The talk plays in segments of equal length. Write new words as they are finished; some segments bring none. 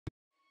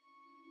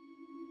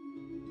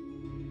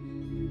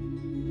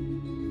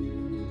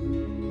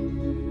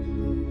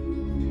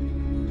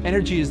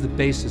Energy is the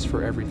basis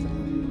for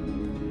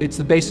everything. It's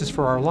the basis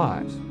for our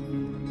lives.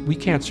 We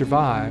can't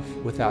survive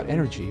without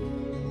energy.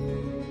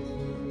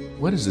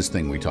 What is this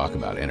thing we talk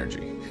about,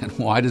 energy? And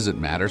why does it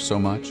matter so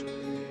much?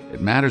 It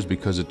matters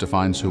because it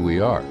defines who we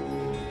are.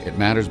 It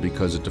matters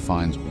because it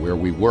defines where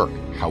we work,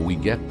 how we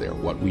get there,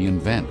 what we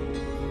invent.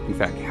 In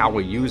fact, how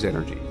we use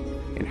energy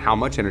and how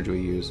much energy we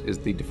use is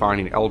the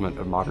defining element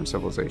of modern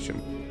civilization.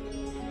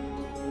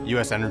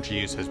 U.S. energy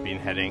use has been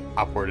heading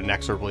upward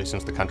inexorably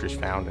since the country's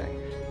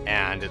founding,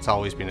 and it's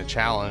always been a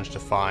challenge to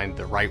find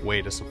the right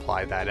way to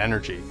supply that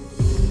energy.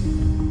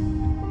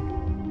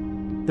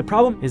 The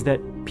problem is that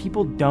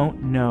people don't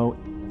know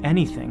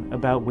anything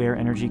about where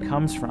energy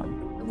comes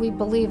from. We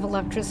believe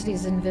electricity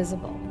is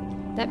invisible.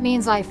 That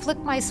means I flick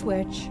my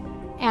switch,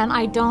 and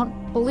I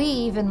don't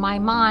believe in my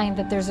mind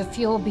that there's a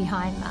fuel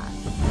behind that.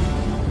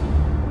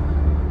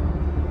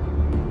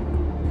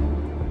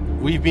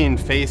 We've been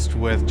faced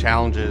with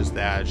challenges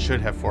that should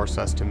have forced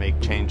us to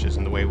make changes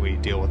in the way we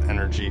deal with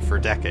energy for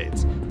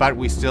decades. But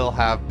we still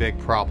have big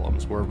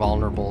problems. We're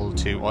vulnerable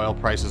to oil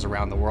prices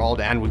around the world,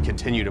 and we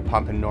continue to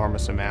pump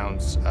enormous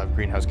amounts of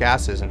greenhouse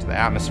gases into the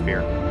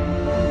atmosphere.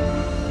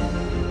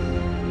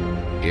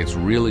 It's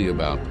really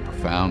about the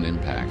profound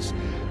impacts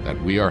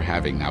that we are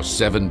having now.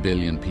 7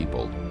 billion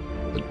people,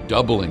 the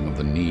doubling of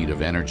the need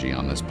of energy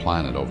on this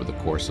planet over the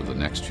course of the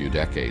next few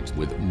decades,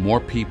 with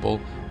more people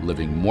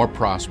living more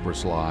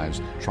prosperous lives,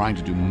 trying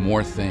to do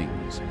more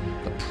things.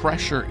 The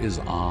pressure is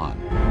on.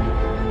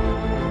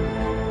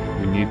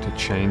 We need to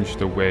change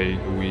the way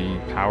we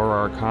power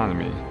our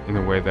economy in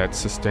a way that's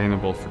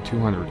sustainable for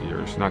 200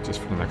 years, not just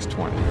for the next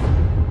 20.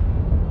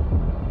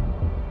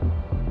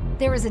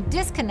 There is a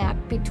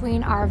disconnect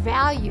between our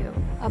value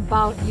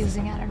about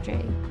using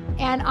energy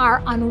and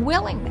our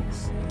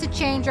unwillingness to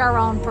change our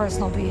own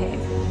personal behavior.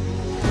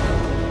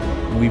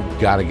 We've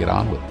got to get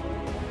on with it.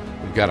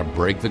 We've got to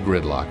break the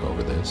gridlock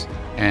over this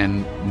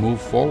and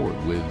move forward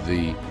with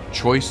the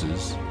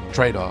choices,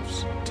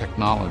 trade-offs,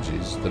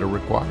 technologies that are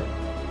required.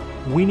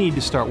 We need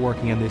to start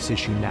working on this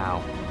issue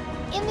now.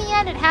 In the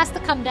end, it has to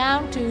come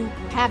down to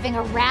having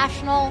a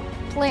rational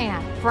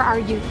plan for our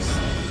use.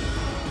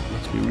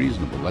 Let's be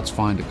reasonable. Let's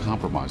find a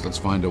compromise. Let's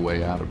find a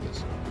way out of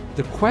this.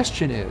 The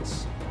question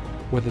is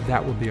whether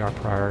that will be our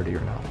priority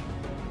or not.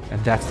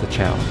 And that's the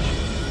challenge.